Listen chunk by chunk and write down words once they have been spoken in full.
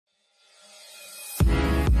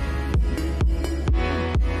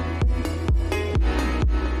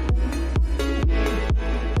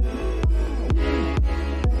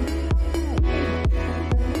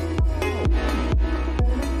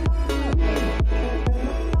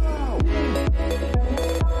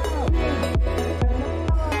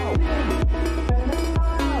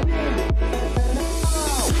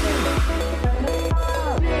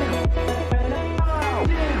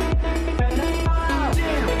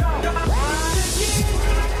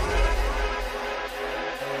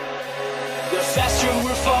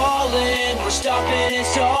stopping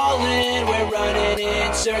us all in. We're running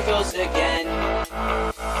in circles again.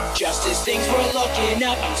 Just as things were looking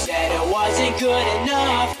up, you said it wasn't good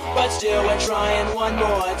enough, but still we're trying one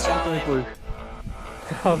more time.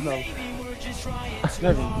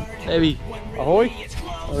 Neví. Ahoj.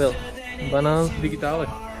 Pavel. Banán v digitále.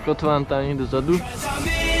 Kotván tam někdo zadu.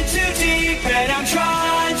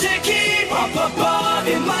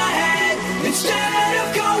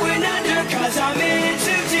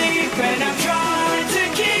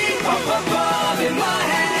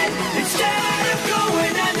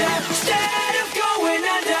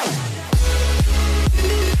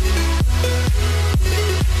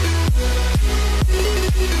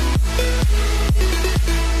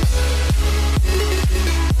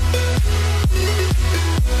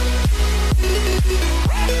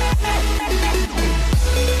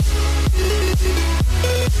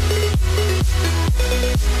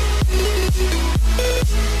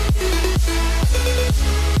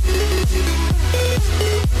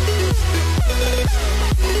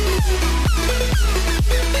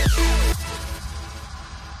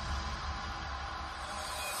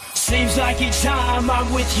 Seems like each time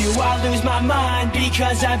I'm with you I lose my mind,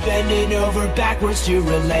 because I'm bending over backwards to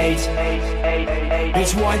relate.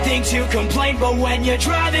 It's one thing to complain, but when you're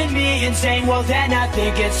driving me insane, well then I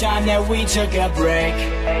think it's time that we took a break.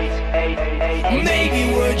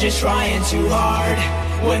 Maybe we're just trying too hard,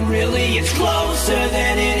 when really it's closer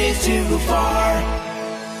than it is too far.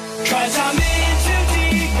 'Cause I'm in too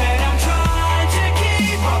deep and I'm trying to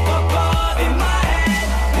keep up above in my head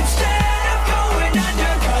instead of going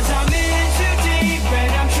under. 'Cause I'm in too deep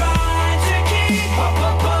and I'm trying to keep up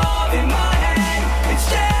above in my head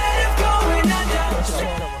instead of going under.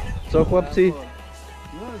 Co chlapci?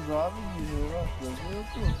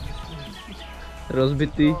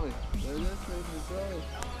 Rozbitý.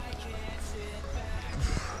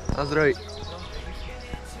 A zdroj.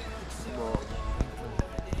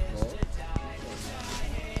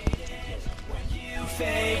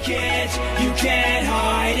 Fake it, you can't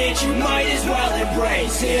hide it, you might as well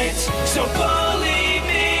embrace it. So believe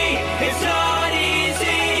me, it's not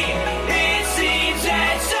easy. It seems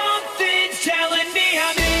that something's telling me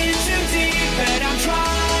I'm in too deep and I'm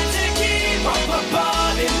trying to keep up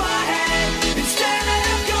above in my head instead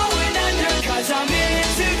of going under. 'Cause I'm in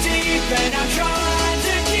too deep and I'm trying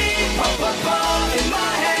to keep up above in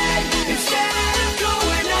my head instead of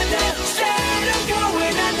going under, instead of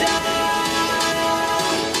going under.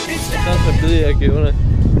 Tam jsme byli, jak jo, ne?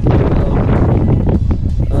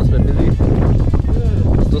 Tam jsme byli.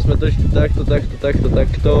 To jsme trošku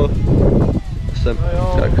takto. Sem,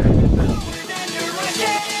 tak.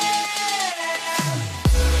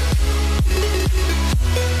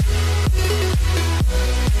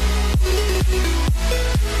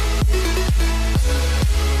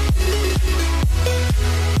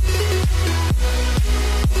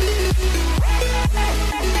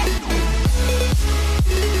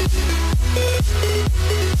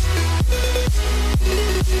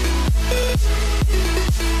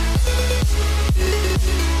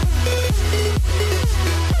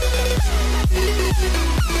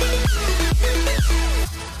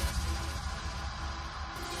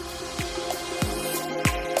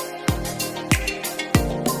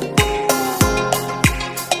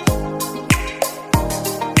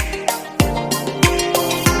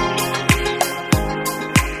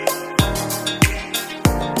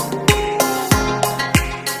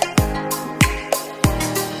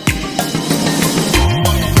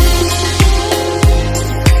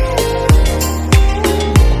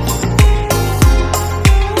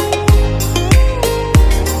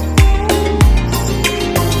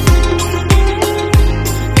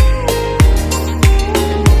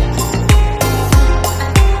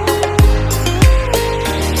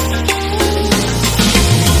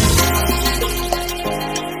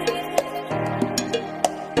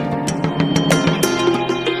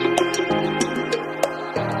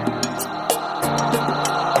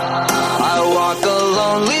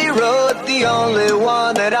 The only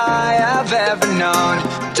one that I have ever known.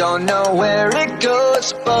 Don't know where it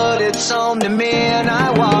goes, but it's home to me and I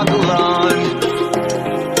walk alone.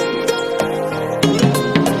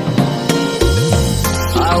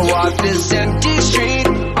 I walk this empty street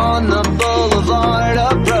on the boulevard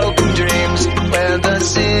of broken dreams, where the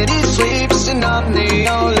city sleeps and I'm the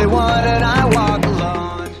only one and I walk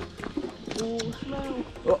alone.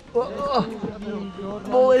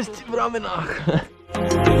 Bolest v ramenách.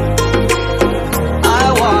 I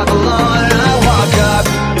walk alone and I walk up.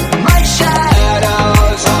 My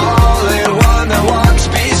shadow's the only one that walks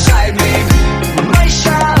beside me. My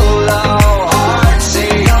shallow heart's the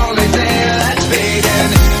only thing that's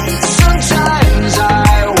beating. Sometimes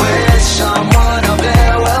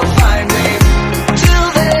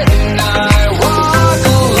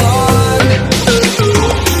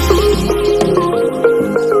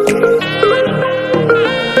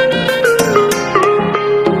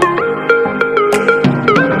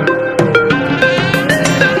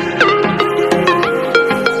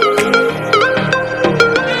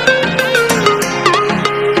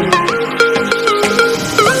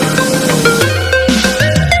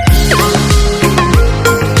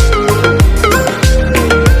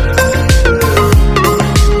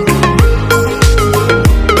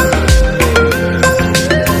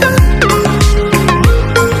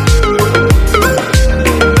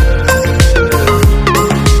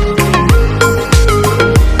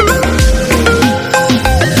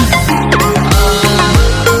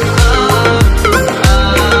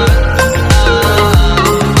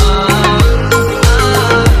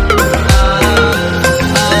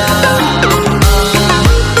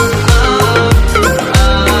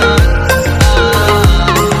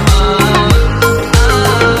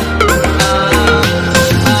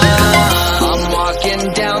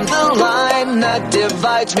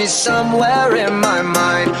guides me somewhere in my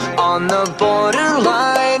mind, on the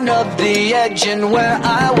borderline of the edge and where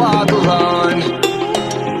I walk alone.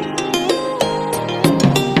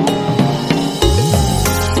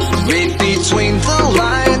 Read between the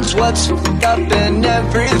lines, what's f***ed up and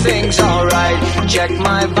everything's alright. Check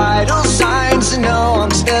my vital signs and know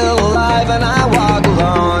I'm still alive, and I walk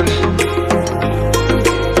alone.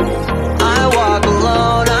 I walk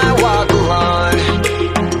alone, I walk alone.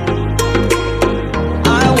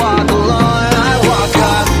 I walk alone, I walk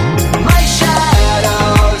up. My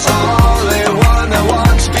shadow's the only one that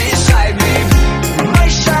walks beside me. My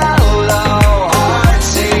shallow heart's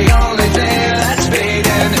the only thing that's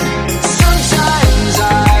beating. Sometimes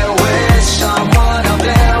I wish someone up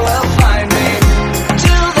there will find me.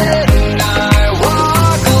 Till then I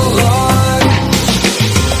walk alone.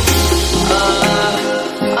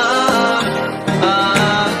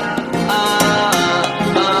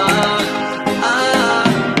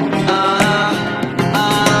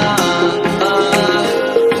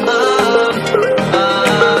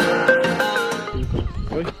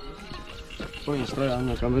 Pojď, stroj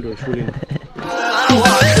na kameru, šulím. I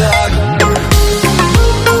walk